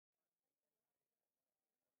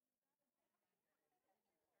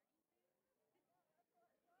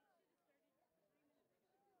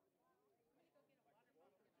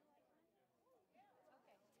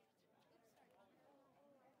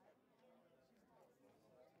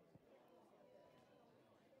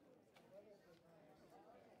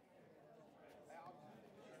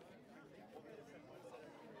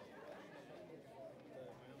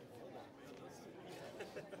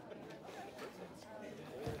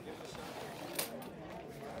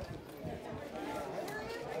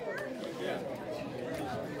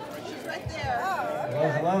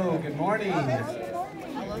morning.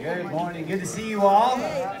 Good morning. Good to see you all.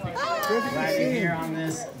 Glad you're here on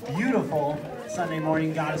this beautiful Sunday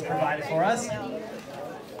morning God has provided for us.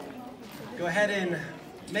 Go ahead and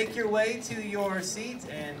make your way to your seat,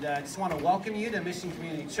 and I just want to welcome you to Mission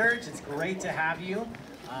Community Church. It's great to have you.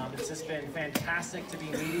 It's just been fantastic to be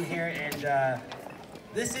meeting here, and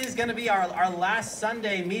this is going to be our last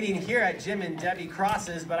Sunday meeting here at Jim and Debbie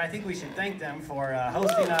Crosses, but I think we should thank them for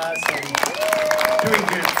hosting us and doing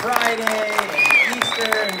Good Friday and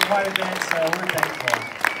Easter and quite a bit, so we're thankful.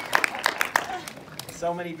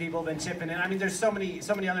 So many people have been chipping in. I mean, there's so many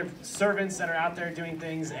other servants that are out there doing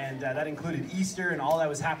things, and that included Easter and all that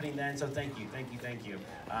was happening then, so thank you.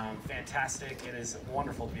 Fantastic. It is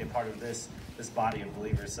wonderful to be a part of this body of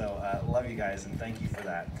believers, so love you guys, and thank you for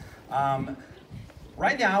that.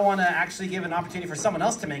 Right now, I want to actually give an opportunity for someone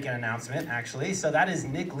else to make an announcement, actually. So that is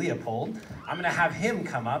Nick Leopold. I'm going to have him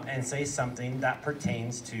come up and say something that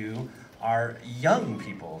pertains to our young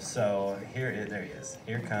people. So there he is.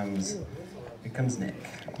 Here comes Nick.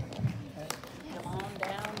 Come on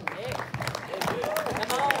down, Nick.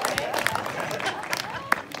 Come on, Nick.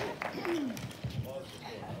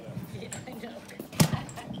 Yeah,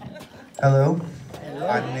 I know. Hello,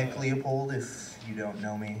 I'm Nick Leopold. If you don't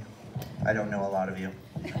know me, I don't know a lot of you.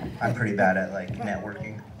 I'm pretty bad at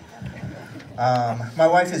networking. My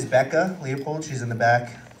wife is Becca Leopold. She's in the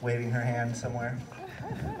back waving her hand somewhere.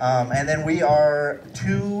 And then we are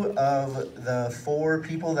two of the four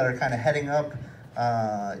people that are kind of heading up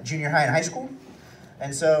junior high and high school.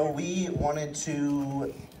 And so we wanted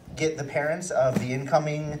to get the parents of the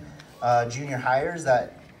incoming junior hires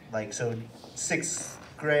that, so 6th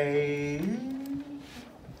grade,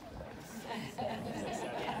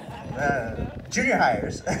 junior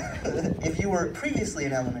hires. If you were previously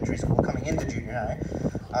in elementary school coming into junior high,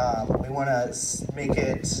 we want to make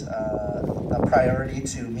it a priority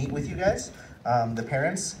to meet with you guys, the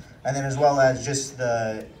parents, and then as well as just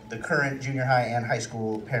the current junior high and high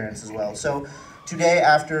school parents as well. So today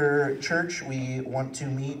after church, we want to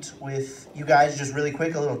meet with you guys just really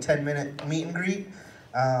quick, a little 10-minute meet and greet,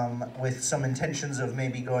 with some intentions of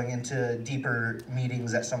maybe going into deeper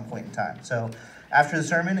meetings at some point in time. So after the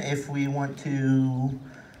sermon, if we want to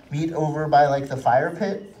meet over by the fire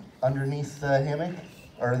pit underneath the hammock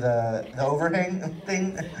or the overhang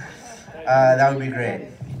thing, that would be great.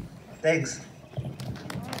 Thanks.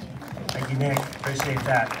 Thank you, Nick. Appreciate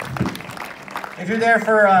that. If you're there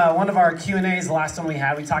for one of our Q&As, the last one we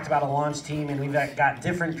had, we talked about a launch team, and we've got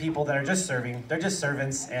different people that are just serving. They're just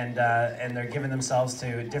servants, and they're giving themselves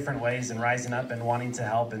to different ways and rising up and wanting to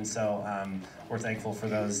help. And so we're thankful for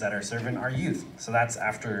those that are serving our youth. So that's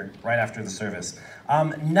right after the service.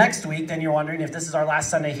 Next week, then you're wondering if this is our last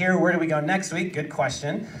Sunday here, where do we go next week? Good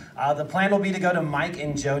question. The plan will be to go to Mike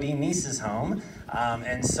and Jody Niece's home.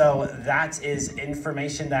 And so that is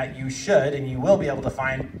information that you should and you will be able to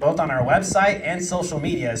find both on our website and social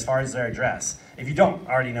media as far as their address, if you don't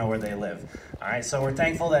already know where they live. All right, so we're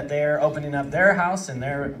thankful that they're opening up their house and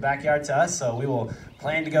their backyard to us, so we will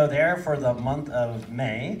plan to go there for the month of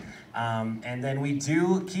May. And then we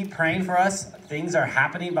do keep praying for us. Things are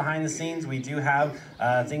happening behind the scenes. We do have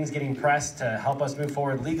things getting pressed to help us move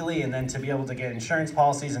forward legally, and then to be able to get insurance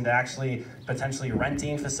policies and to actually potentially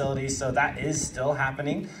renting facilities. So that is still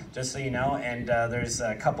happening, just so you know. And there's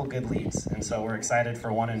a couple good leads. And so we're excited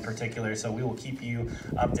for one in particular. So we will keep you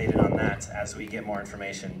updated on that as we get more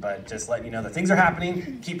information. But just letting you know that things are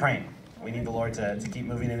happening. Keep praying. We need the Lord to keep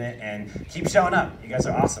moving in it and keep showing up. You guys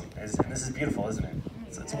are awesome. And this is beautiful, isn't it?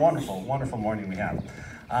 It's a wonderful, wonderful morning we have.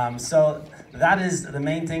 So that is the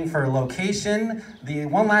main thing for location. The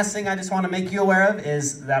one last thing I just want to make you aware of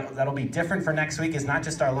is that'll be different for next week is not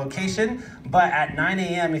just our location, but at 9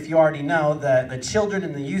 a.m., if you already know, the children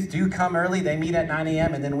and the youth do come early. They meet at 9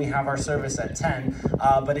 a.m. and then we have our service at 10.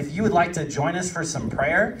 But if you would like to join us for some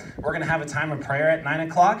prayer, we're going to have a time of prayer at 9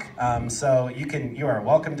 o'clock. So you are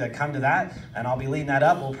welcome to come to that, and I'll be leading that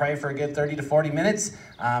up. We'll pray for a good 30 to 40 minutes,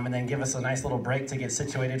 and then give us a nice little break to get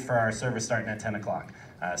situated for our service starting at 10 o'clock.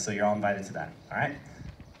 So you're all invited to that. All right?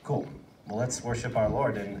 Cool. Well, let's worship our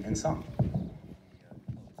Lord in song.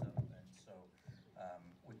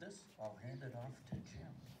 With this, I'll hand it off to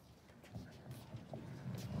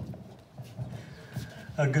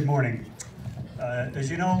Jim. Good morning.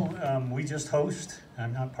 As you know, we just host.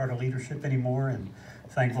 I'm not part of leadership anymore, and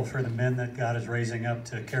thankful for the men that God is raising up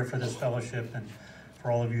to care for this fellowship, and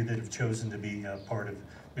for all of you that have chosen to be part of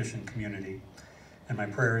Mission Community. And my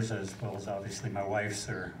prayers, as well as obviously my wife's,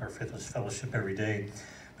 are for this fellowship every day.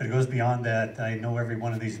 But it goes beyond that. I know every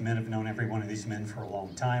one of these men, have known every one of these men for a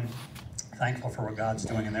long time. thankful for what God's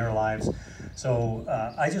doing in their lives. So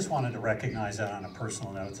I just wanted to recognize that on a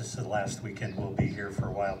personal note. This is the last weekend. We'll be here for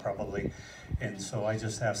a while probably. And so I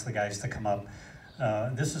just asked the guys to come up.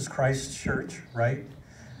 This is Christ's church, right?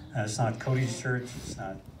 It's not Cody's church. It's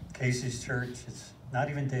not Casey's church. It's not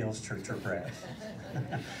even Dale's church or Brad's.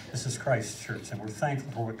 This is Christ's church, and we're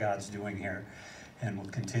thankful for what God's doing here and will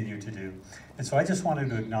continue to do. And so I just wanted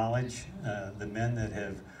to acknowledge the men that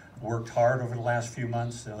have worked hard over the last few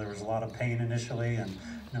months. There was a lot of pain initially, and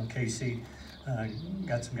Casey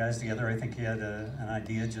got some guys together. I think he had an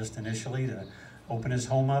idea just initially to open his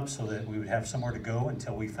home up so that we would have somewhere to go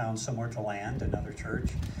until we found somewhere to land, another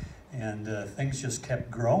church. And things just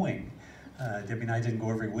kept growing. Debbie and I didn't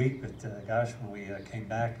go every week, but gosh, when we came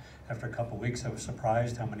back after a couple of weeks, I was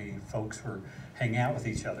surprised how many folks were hanging out with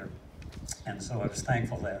each other. And so I was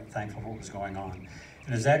thankful for what was going on.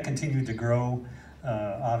 And as that continued to grow,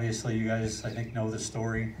 obviously you guys, I think, know the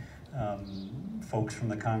story. Folks from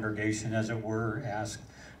the congregation, as it were, asked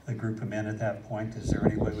the group of men at that point, is there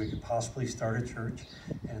any way we could possibly start a church?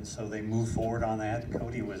 And so they moved forward on that.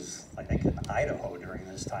 Cody was, I think, in Idaho during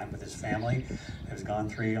this time with his family. He was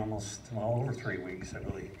gone over 3 weeks, I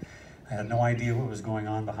believe. I had no idea what was going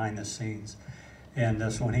on behind the scenes.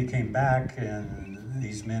 And so when he came back and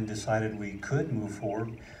these men decided we could move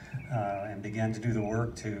forward and began to do the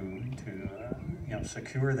work to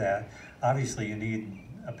secure that, obviously you need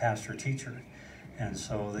a pastor teacher. And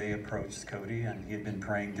so they approached Cody, and he had been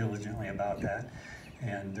praying diligently about that.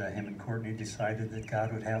 And him and Courtney decided that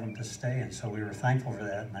God would have him to stay. And so we were thankful for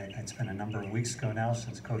that. And it's been a number of weeks ago now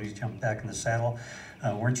since Cody's jumped back in the saddle.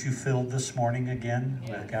 Weren't you filled this morning again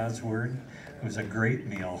with God's word? It was a great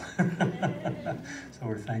meal. So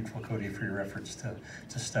we're thankful, Cody, for your efforts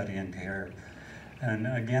to study and care. And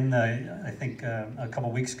again, I think a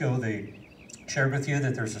couple weeks ago they shared with you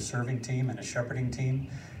that there's a serving team and a shepherding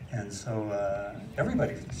team. And so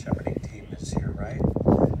everybody from the shepherding team is here, right?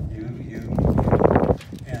 You,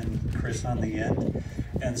 and Chris on the end.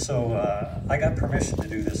 And so I got permission to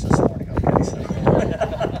do this morning, okay? So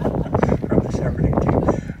from the shepherding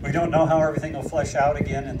team. We don't know how everything will flesh out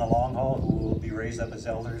again in the long haul, who will be raised up as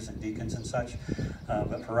elders and deacons and such.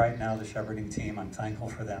 But for right now, the shepherding team, I'm thankful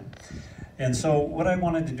for them. And so what I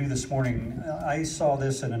wanted to do this morning, I saw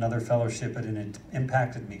this in another fellowship, and it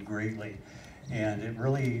impacted me greatly. And it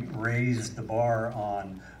really raised the bar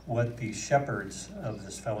on what the shepherds of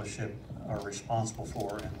this fellowship are responsible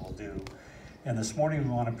for and will do. And this morning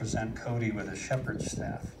we want to present Cody with a shepherd's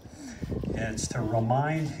staff. And it's to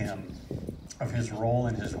remind him of his role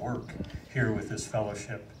and his work here with this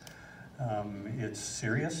fellowship. It's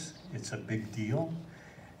serious, it's a big deal.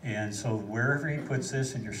 And so wherever he puts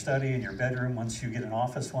this, in your study, in your bedroom, once you get an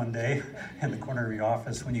office one day, in the corner of your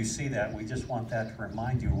office, when you see that, we just want that to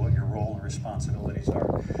remind you what your role and responsibilities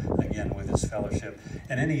are, again, with this fellowship.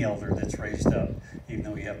 And any elder that's raised up, even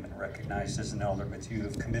though you haven't been recognized as an elder, but you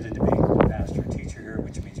have committed to being a pastor, teacher here,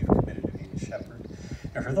 which means you've committed to being a shepherd.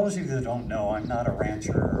 And for those of you that don't know, I'm not a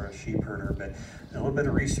rancher or a sheep herder, but a little bit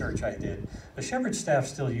of research I did. The shepherd staff is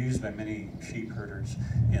still used by many sheep herders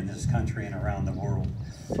in this country and around the world.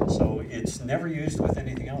 So it's never used with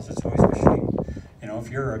anything else. It's always with sheep. You know, if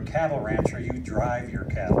you're a cattle rancher, you drive your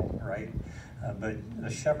cattle, right? But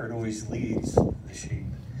a shepherd always leads the sheep.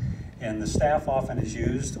 And the staff often is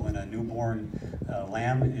used when a newborn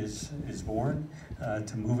lamb is born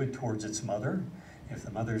to move it towards its mother. If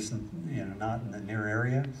the mother's not in the near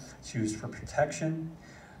area, it's used for protection.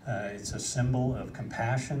 It's a symbol of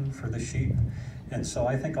compassion for the sheep. And so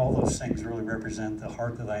I think all those things really represent the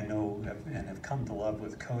heart that I know and have come to love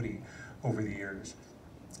with Cody over the years.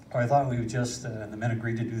 I thought we would just, and the men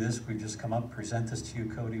agreed to do this, we'd just come up, present this to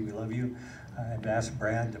you, Cody. We love you. I'd ask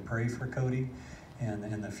Brad to pray for Cody and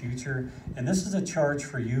in the future. And this is a charge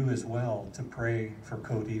for you as well, to pray for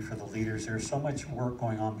Cody, for the leaders. There's so much work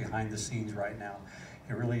going on behind the scenes right now.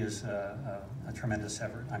 It really is a tremendous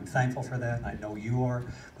effort. I'm thankful for that, and I know you are.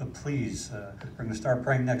 But please, we're going to start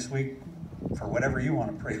praying next week for whatever you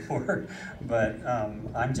want to pray for. But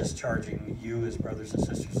I'm just charging you as brothers and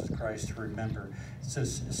sisters of Christ to remember it's a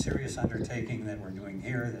serious undertaking that we're doing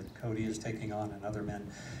here, that Cody is taking on, and other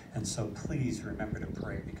men. And so please remember to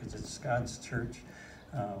pray, because it's God's church.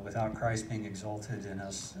 Without Christ being exalted and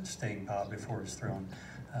us staying bowed before his throne,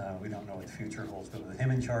 we don't know what the future holds. But with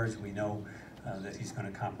him in charge, we know that he's going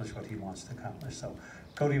to accomplish what he wants to accomplish. So,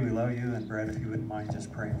 Cody, we love you. And Brad, if you wouldn't mind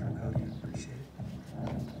just praying for Cody, I appreciate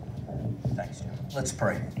it. Thanks, Jim. Let's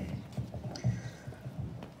pray.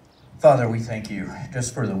 Father, we thank you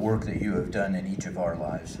just for the work that you have done in each of our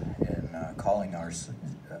lives in calling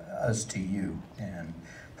us to you and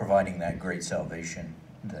providing that great salvation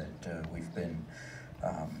that we've been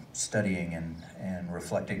studying and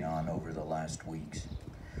reflecting on over the last weeks.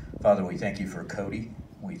 Father, we thank you for Cody.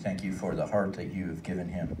 We thank you for the heart that you have given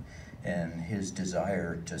him and his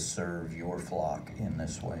desire to serve your flock in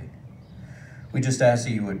this way. We just ask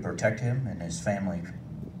that you would protect him and his family,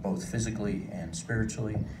 both physically and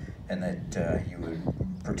spiritually, and that you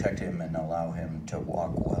would protect him and allow him to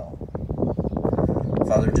walk well.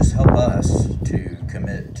 Father, just help us to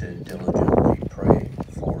commit to diligently pray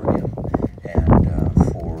for him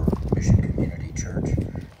and for Mission Community Church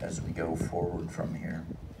as we go forward from here.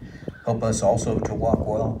 Help us also to walk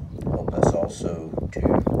well. Help us also to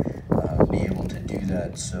be able to do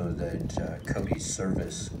that so that Cody's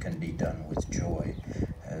service can be done with joy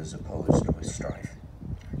as opposed with strife.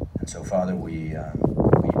 And so, Father, we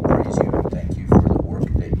praise you and thank you for the work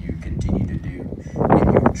that you continue to do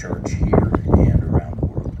in your church here and around the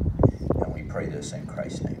world. And we pray this in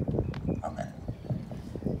Christ's name.